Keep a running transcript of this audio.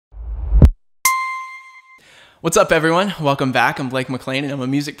What's up, everyone? Welcome back. I'm Blake McLean, and I'm a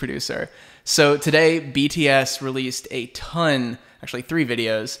music producer. So today, BTS released a ton, actually 3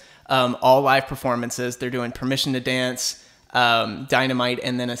 videos, all live performances. They're doing Permission to Dance, Dynamite,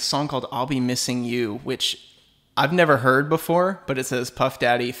 and then a song called I'll Be Missing You, which I've never heard before, but it says Puff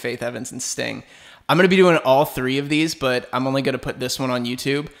Daddy, Faith Evans, and Sting. I'm going to be doing all 3 of these, but I'm only going to put this one on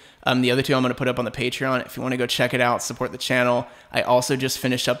YouTube. The other 2 I'm going to put up on the Patreon. If you want to go check it out, support the channel. I also just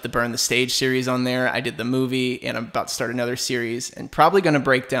finished up the Burn the Stage series on there. I did the movie, and I'm about to start another series, and probably going to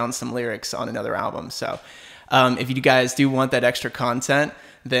break down some lyrics on another album. So if you guys do want that extra content,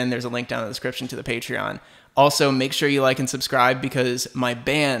 then there's a link down in the description to the Patreon. Also, make sure you like and subscribe because my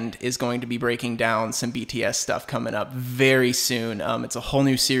band is going to be breaking down some BTS stuff coming up very soon. It's a whole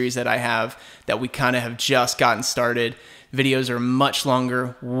new series that I have that we kind of have just gotten started. Videos are much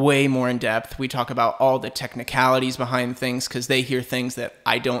longer, way more in depth. We talk about all the technicalities behind things because they hear things that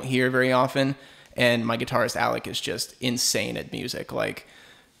I don't hear very often. And my guitarist Alec is just insane at music. Like,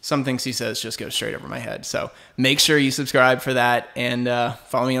 some things he says just go straight over my head. So make sure you subscribe for that and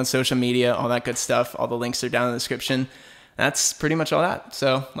follow me on social media, all that good stuff. All the links are down in the description. That's pretty much all that.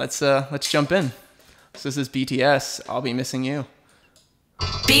 So let's jump in. So this is BTS, I'll Be Missing You.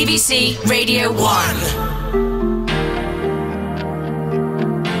 BBC Radio 1.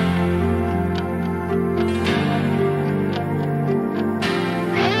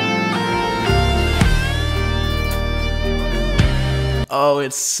 Oh,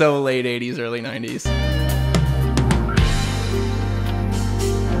 it's so late 80s, early 90s.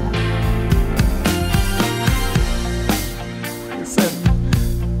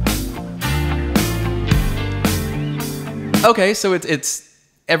 Okay, so it's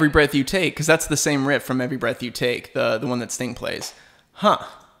Every Breath You Take, because that's the same riff from Every Breath You Take, the one that Sting plays. Huh.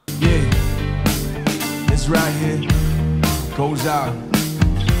 Yeah, it's right here. Goes out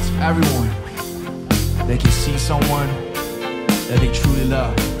to everyone. They can see someone that they truly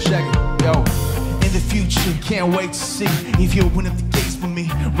love. Check it, yo. In the future, can't wait to see if you open up the gates for me.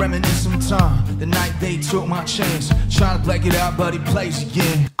 Reminisce some time, the night they took my chance. Trying to black it out, but he plays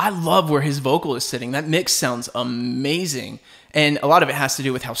again. I love where his vocal is sitting. That mix sounds amazing. And a lot of it has to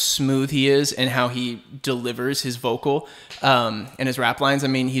do with how smooth he is and how he delivers his vocal and his rap lines. I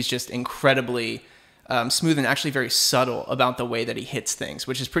mean, he's just incredibly smooth and actually very subtle about the way that he hits things,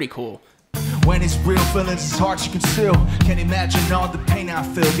 which is pretty cool. When it's real feelings, it's hard to conceal. Can't imagine all the pain I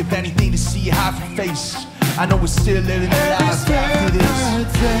feel. If anything to see your half your face, I know we're still living the lives after this.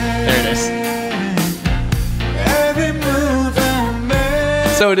 There it is. Every move I make.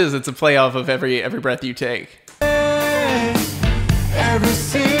 So it is. It's a play off of Every Breath You Take. Every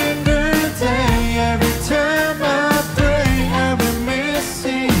single day, every time I pray, I'll be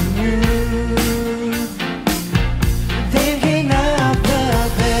missing you. Thinking of the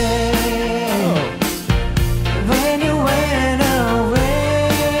day when you went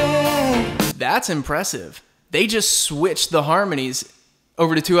away. That's impressive. They just switched the harmonies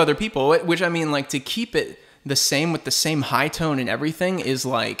over to 2 other people, which I mean, like, to keep it the same with the same high tone and everything is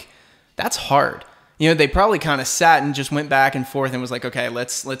like, that's hard. You know, they probably kind of sat and just went back and forth and was like, okay,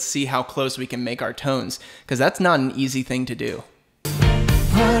 let's see how close we can make our tones, because that's not an easy thing to do.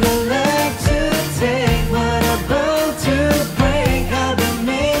 What a life to take, what a boat to break, I'll be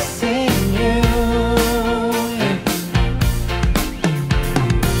missing you.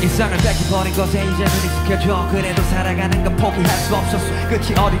 일상을 뺏겨버린 것에 이제는 익숙해져. 그래도 살아가는 건 포기할 수 없었어.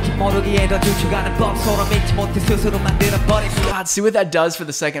 끝이 어딘지 모르기에 더 죽어가는 법. 서로 믿지 못해 스스로 만들어버렸어. God, see what that does for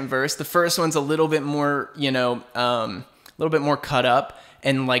the second verse. The first one's a little bit more, you know, a little bit more cut up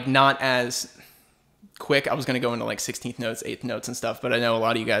and like not as quick. I was going to go into like 16th notes, 8th notes and stuff, but I know a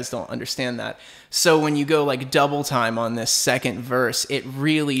lot of you guys don't understand that. So when you go like double time on this second verse, it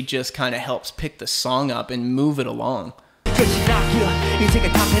really just kind of helps pick the song up and move it along.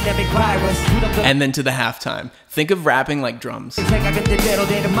 And then to the halftime. Think of rapping like drums.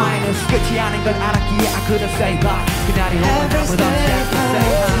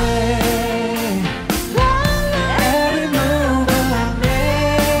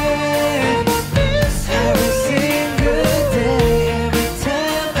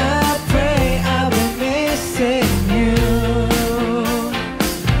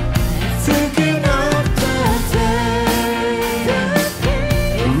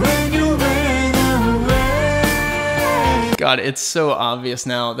 God, it's so obvious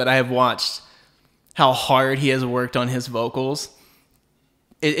now that I have watched how hard he has worked on his vocals.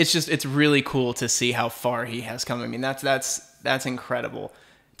 It's really cool to see how far he has come. I mean, that's incredible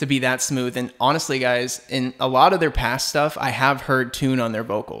to be that smooth. And honestly, guys, in a lot of their past stuff, I have heard tune on their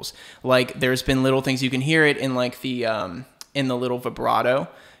vocals. Like, there's been little things, you can hear it in like the in the little vibrato.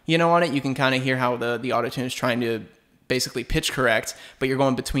 on it, you can kind of hear how the auto-tune is trying to basically pitch correct, but you're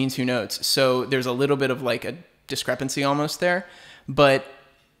going between two notes. So there's a little bit of like a discrepancy almost there, but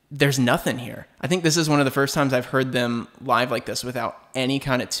there's nothing here. I think this is one of the first times I've heard them live like this without any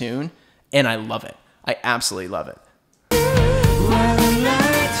kind of tune, and I love it. I absolutely love it.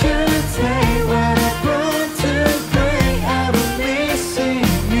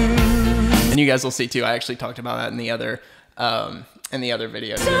 And you guys will see too, I actually talked about that in the other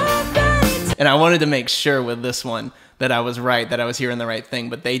video too. And I wanted to make sure with this one that I was right, that I was hearing the right thing,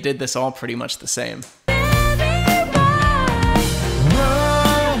 but they did this all pretty much the same.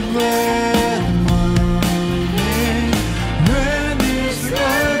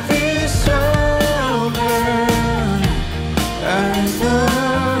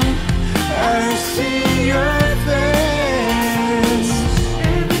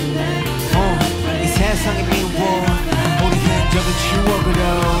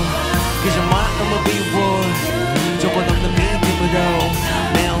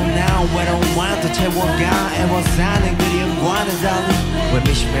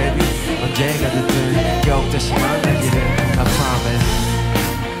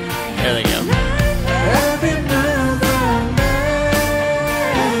 There they go.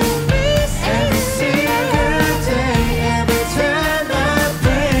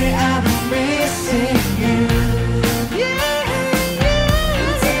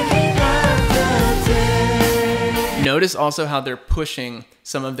 Notice also how they're pushing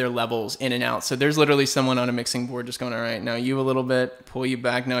some of their levels in and out. So there's literally someone on a mixing board just going, all right, now you a little bit, pull you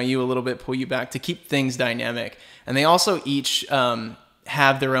back, now you a little bit, pull you back, to keep things dynamic. And they also each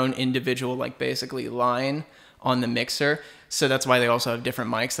have their own individual, like basically line on the mixer. So that's why they also have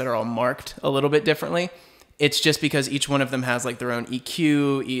different mics that are all marked a little bit differently. It's just because each one of them has like their own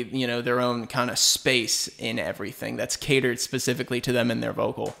EQ, their own kind of space in everything that's catered specifically to them and their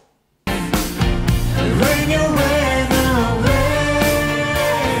vocal.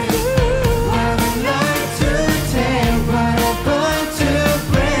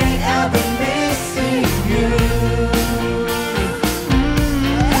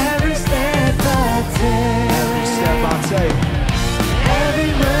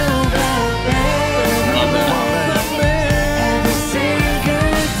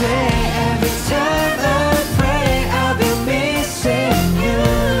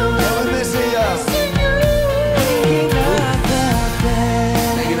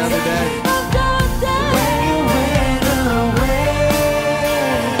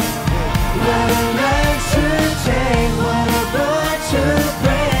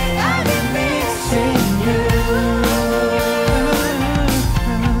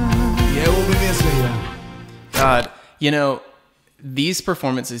 God, these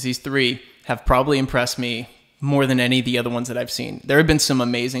performances, these three, have probably impressed me more than any of the other ones that I've seen. There have been some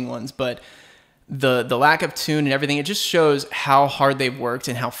amazing ones, but the lack of tune and everything, it just shows how hard they've worked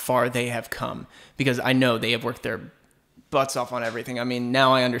and how far they have come, because I know they have worked their butts off on everything. I mean,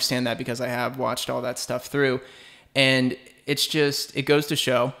 now I understand that because I have watched all that stuff through, and it's just, it goes to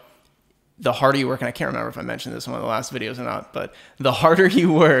show the harder you work, and I can't remember if I mentioned this in one of the last videos or not, but the harder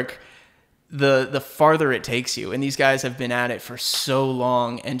you work, the farther it takes you. And these guys have been at it for so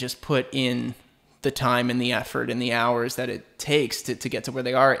long and just put in the time and the effort and the hours that it takes to get to where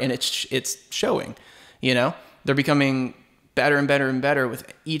they are, and it's showing. They're becoming better and better and better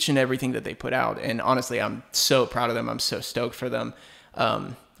with each and everything that they put out, and honestly, I'm so proud of them. I'm so stoked for them.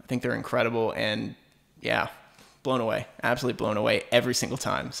 I think they're incredible, and yeah, blown away, absolutely blown away every single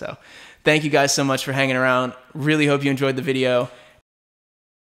time. So thank you guys so much for hanging around. Really hope you enjoyed the video,